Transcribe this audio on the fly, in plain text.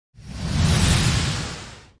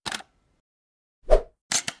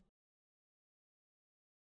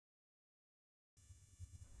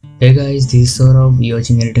Hey guys, this Saurabh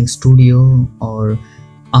watching editing studio. और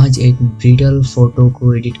आज एक ब्राइडल फोटो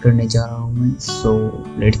को एडिट करने जा रहा हूँ मैं। So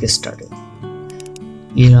let's get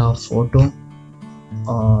started. ये रहा फोटो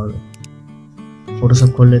और फोटोशॉप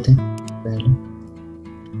खोल लेते हैं पहले।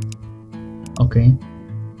 ओके,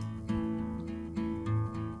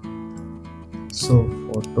 सो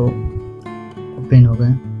फोटो ओपन हो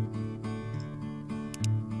गया।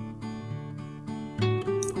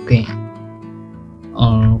 ओके,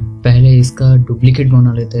 और पहले इसका डुप्लीकेट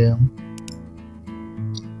बना लेते हैं हम।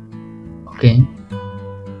 ओके,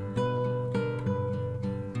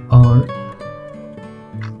 और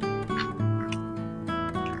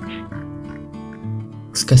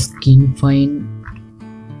इसका स्किन फाइन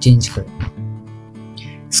चेंज करेंगे,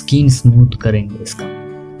 स्किन स्मूथ करेंगे इसका।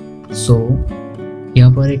 सो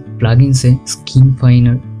यहाँ पर एक प्लगइन है स्किन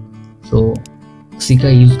फाइनर, सो उसी का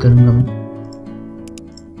यूज करूंगा मैं।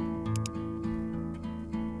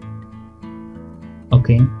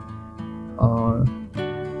 ओके, और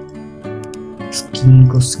स्किन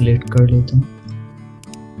को सिलेक्ट कर लेते हैं।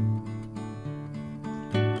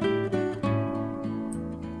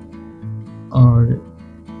 और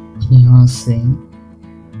यहाँ से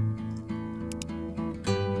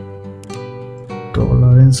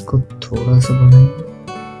टॉलरेंस को थोड़ा सा बढ़ाएंगे,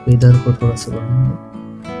 वेदर को थोड़ा सा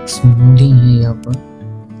बढ़ाएंगे। स्मूथिंग है यहाँ पर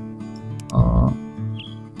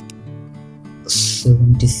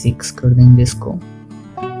 76 कर देंगे इसको।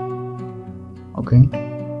 ओके,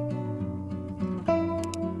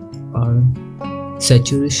 और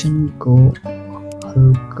सैचुरेशन को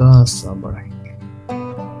हल्का सा बढ़ाएंगे।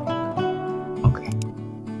 ओके,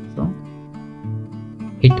 तो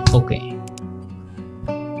हिट ओके।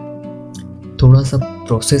 थोड़ा सा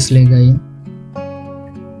प्रोसेस लेगा ये।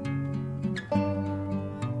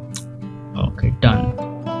 Okay, done.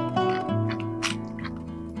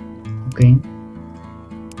 ओके,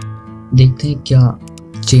 देखते हैं क्या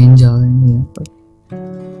चेंज आ रहे हैं यहाँ पर।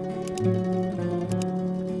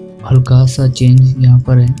 हल्का सा चेंज यहाँ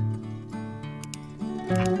पर है।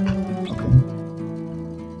 ओके,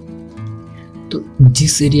 तो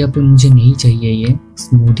जिस एरिया पे मुझे नहीं चाहिए ये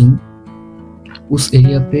स्मूथिंग, उस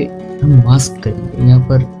एरिया पे हम मास्क करेंगे। यहाँ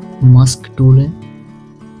पर मास्क टूल है,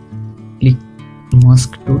 क्लिक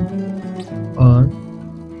मास्क टूल और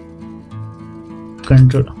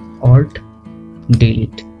कंट्रोल ऑल्ट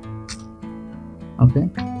डिलीट। ओके,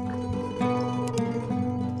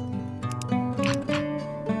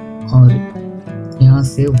 और यहाँ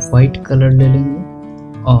से वाइट कलर ले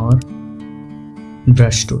लेंगे और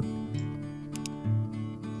ब्रश टूल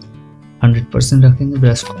 100% रखेंगे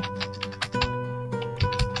ब्रश को।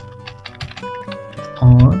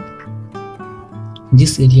 और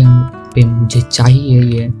जिस एरिया पे मुझे चाहिए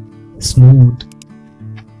ये स्मूथ,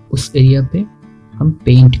 उस एरिया पे हम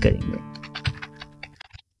पेंट करेंगे।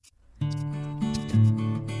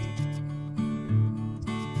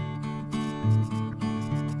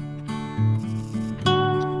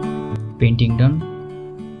 Painting done.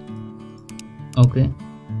 ओके,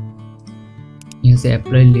 यहाँ से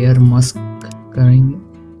अप्लाई लेयर मास्क करेंगे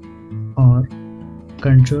और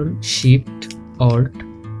कंट्रोल शिफ्ट ऑल्ट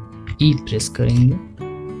ई प्रेस करेंगे।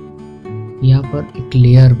 यहाँ पर एक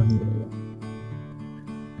लेयर बन जाएगा।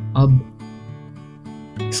 अब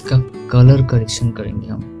इसका कलर करेक्शन करेंगे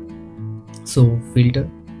हम। सो फिल्टर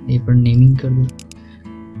ये पर नेमिंग कर दो,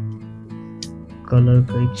 कलर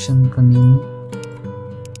करेक्शन का naming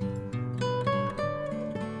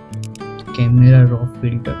camera raw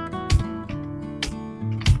filter.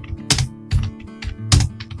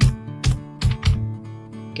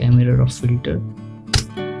 Camera raw filter.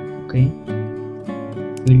 Okay,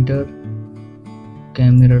 filter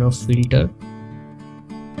camera raw filter.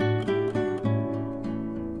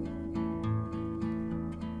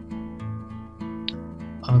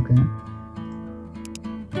 आ गए।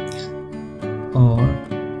 और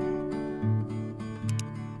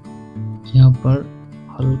यहाँ पर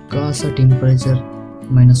हल्का सा टेम्परेचर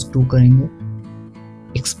 -2 करेंगे,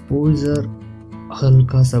 एक्सपोजर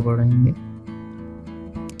हल्का सा बढ़ाएंगे,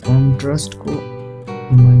 कॉन्ट्रास्ट को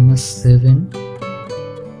 -7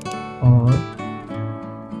 और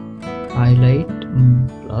हाईलाइट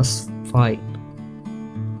 +5।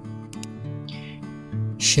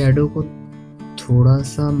 शैडो को थोड़ा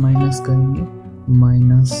सा माइनस करेंगे,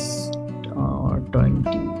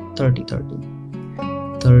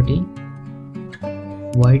 -30।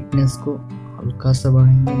 वाइटनेस को हल्का सा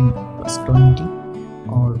बढ़ाएंगे +20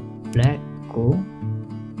 और ब्लैक को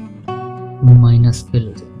माइनस पे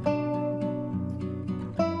ले जाएंगे।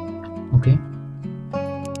 ओके,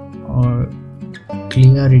 और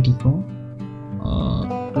क्लियरिटी को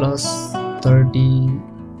 +30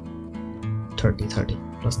 30 30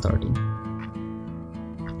 प्लस 13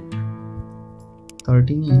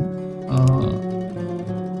 13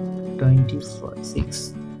 26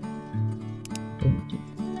 22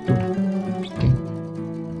 ओके।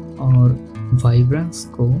 और वाइब्रेंस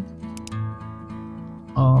को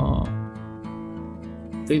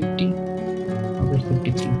 50 और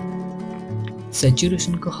 53।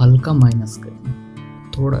 सैचुरेशन को हल्का माइनस करें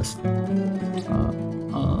थोड़ा सा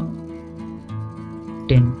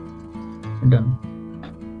 10 डन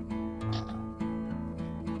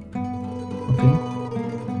ओके।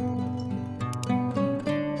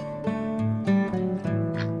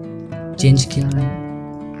 चेंज क्या है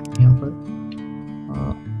यहाँ पर,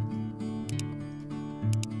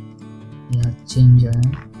 यहाँ चेंज आया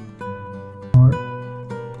और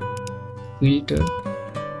फिल्टर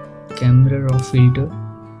कैमरा और फिल्टर।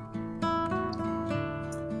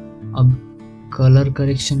 अब कलर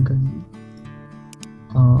करेक्शन करेंगे,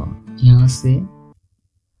 यहाँ से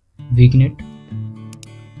विग्नेट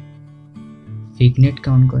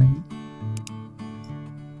काउंट करेंगे,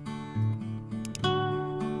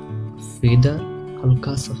 फेदर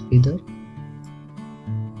हल्का सा फेदर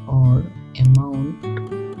और अमाउंट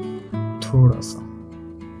थोड़ा सा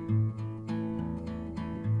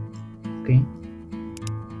ओके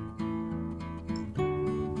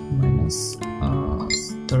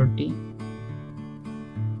 -30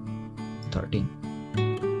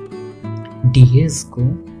 डीएस को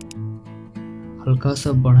हल्का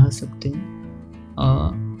सा बढ़ा सकते हैं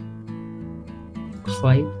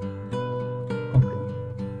 5 ओके।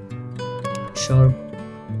 शार्प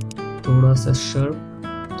थोड़ा सा शार्प,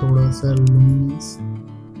 थोड़ा सा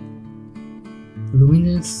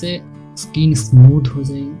लुमिनेंस से स्किन स्मूथ हो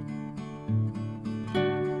जाएगी।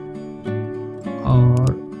 और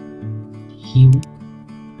ह्यू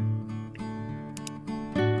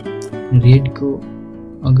रेड को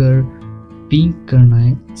अगर पिंक करना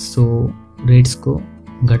है तो रेड्स को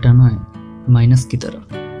घटाना है माइनस की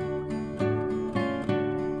तरफ।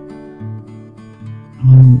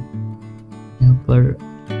 हम यहाँ पर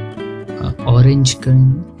ऑरेंज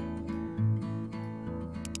करेंगे,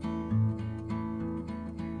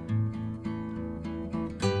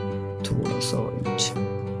 थोड़ा सा ऑरेंज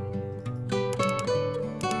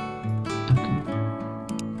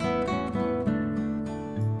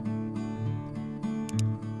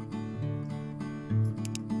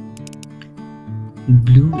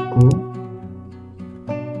ब्लू को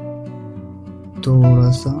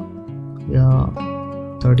थोड़ा सा या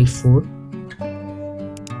 34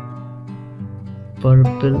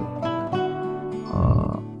 पर्पल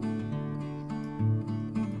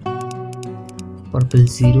पर्पल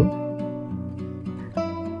 0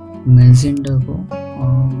 मैजेंडा को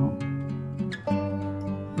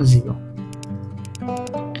 0।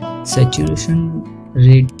 सैचुरेशन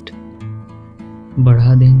रेट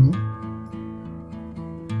बढ़ा देंगे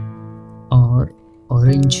और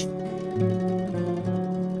ऑरेंज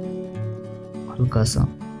हल्का सा,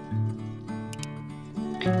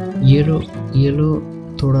 येलो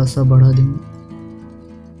थोड़ा सा बढ़ा देंगे,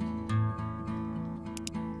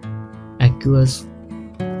 एक्वास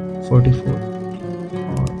 44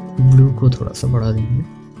 और ब्लू को थोड़ा सा बढ़ा देंगे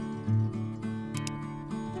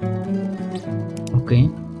ओके।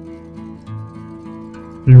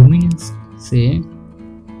 लुमिनेंस से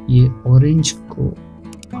ये ऑरेंज को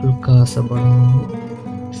हल्का सा बढ़ाएंगे,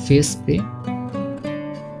 फेस पे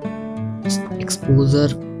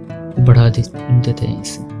एक्सपोजर बढ़ा देते हैं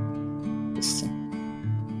इससे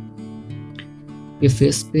ये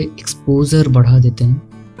फेस पे एक्सपोजर बढ़ा देते हैं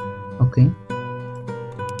ओके।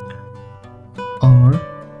 और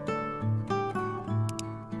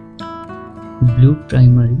ब्लू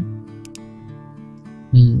प्राइमरी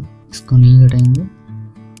नहीं, इसको नहीं घटाएंगे,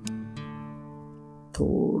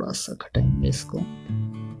 थोड़ा सा घटाएंगे इसको।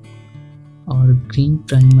 और ग्रीन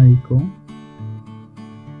प्राइमरी को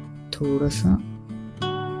थोड़ा सा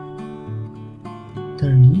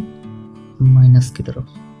नहीं माइनस की तरफ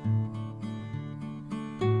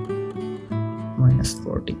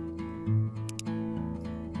 -40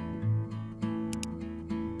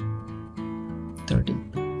 30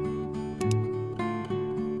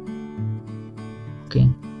 ओके।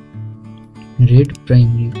 रेड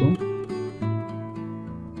प्राइमरी को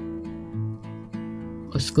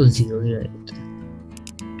उसको 0 ही रह देते हैं,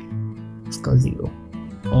 इसका 0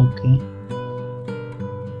 ओके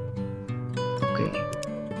ओके।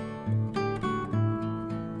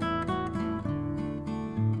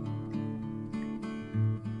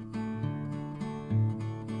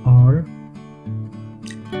 और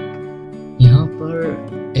यहाँ पर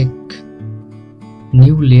एक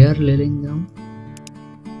न्यू लेयर ले लेंगे हम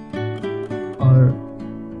और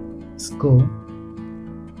इसको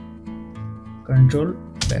कंट्रोल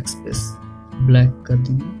बैकस्पेस ब्लैक कर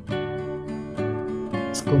देंगे,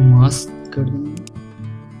 इसको मास्क कर देंगे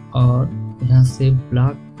और यहाँ से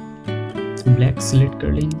ब्लैक सिलेक्ट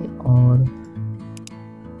कर लेंगे और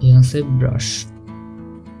यहाँ से ब्रश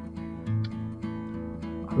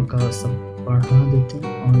हल्का सा बढ़ा देते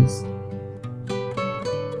हैं और इस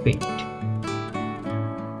पेंट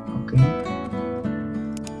ओके।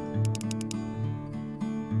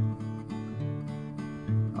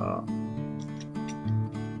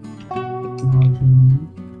 इतना भी नहीं,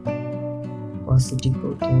 ऑपेसिटी को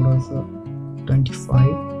थोड़ा सा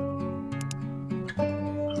 25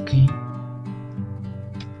 ओके।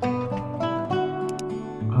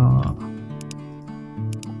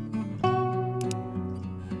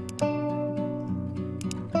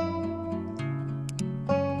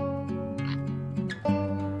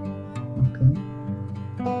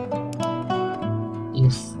 ये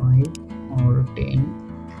 5 और 10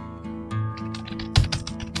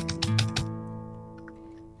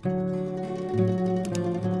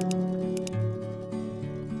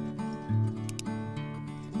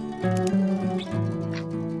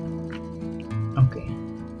 ओके।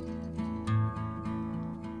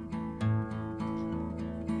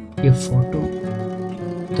 ये फोटो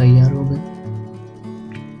तैयार हो गई।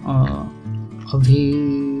 अभी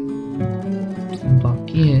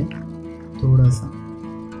बाकी है थोड़ा सा,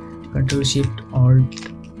 कंट्रोल शिफ्ट ऑल्ट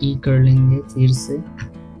ई कर लेंगे फिर से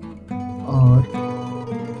और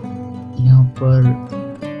यहाँ पर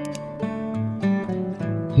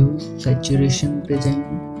ह्यूज सैचुरेशन पे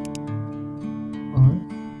जाएंगे और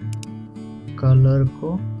कलर को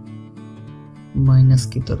माइनस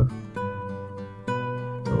की तरफ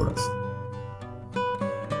थोड़ा सा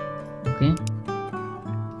ओके।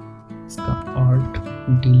 इसका ऑल्ट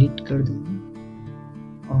डिलीट कर देंगे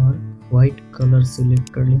और वाइट कलर सिलेक्ट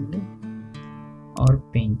कर लेंगे और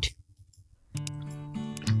पेंट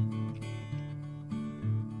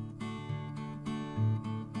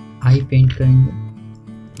आई पेंट करेंगे।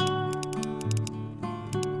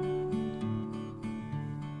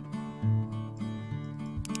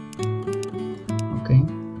 ओके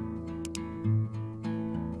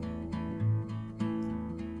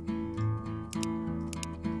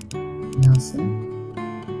यहाँ से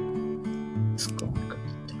इसको ऑन कर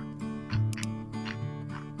देते हैं।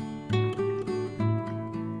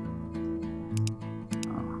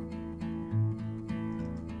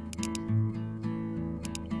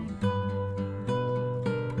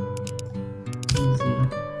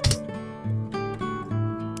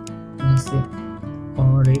 यहाँ से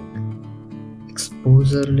और एक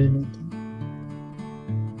एक्सपोजर ले लेते हैं,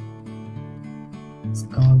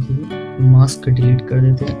 इसका भी मास्क डिलीट कर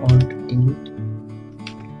देते हैं, ऑल्ट डिलीट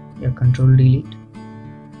या कंट्रोल डिलीट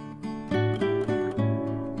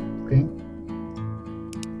ओके।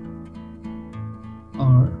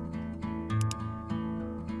 और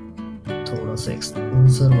थोड़ा सा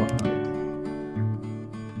एक्सपोजर बढ़ा देते हैं।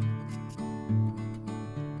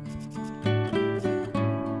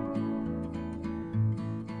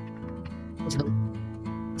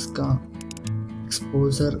 इसका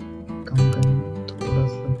एक्सपोजर कम करेंगे थोड़ा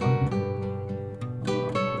सा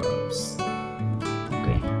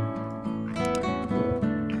ओके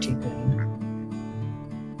ठीक है।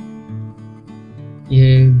 ये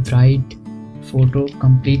ब्राइट फोटो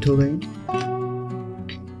कंप्लीट हो गई।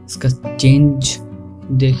 इसका चेंज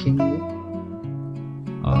देखेंगे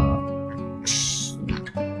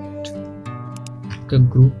का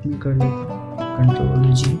ग्रुप में कर लेते हैं,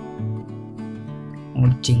 कंट्रोल जी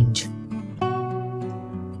और चेंज।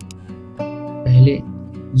 पहले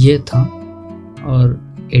ये था और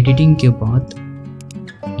एडिटिंग के बाद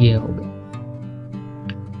ये हो गया।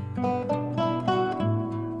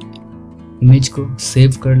 इमेज को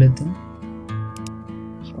सेव कर लेते हैं,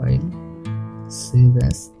 फाइल सेव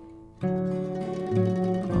एज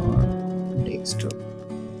और डेस्कटॉप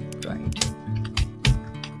राइट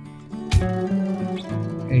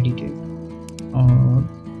एडिटेड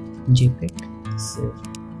और जेपीईजी सेव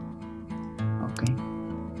ओके।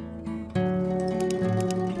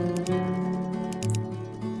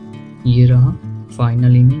 ये रहा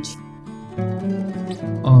फाइनल इमेज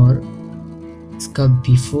और इसका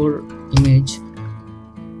बिफोर इमेज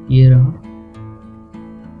ये रहा,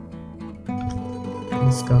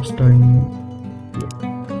 इसका आफ्टर इमेज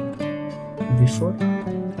बिफोर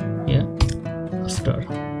या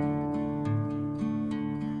आफ्टर।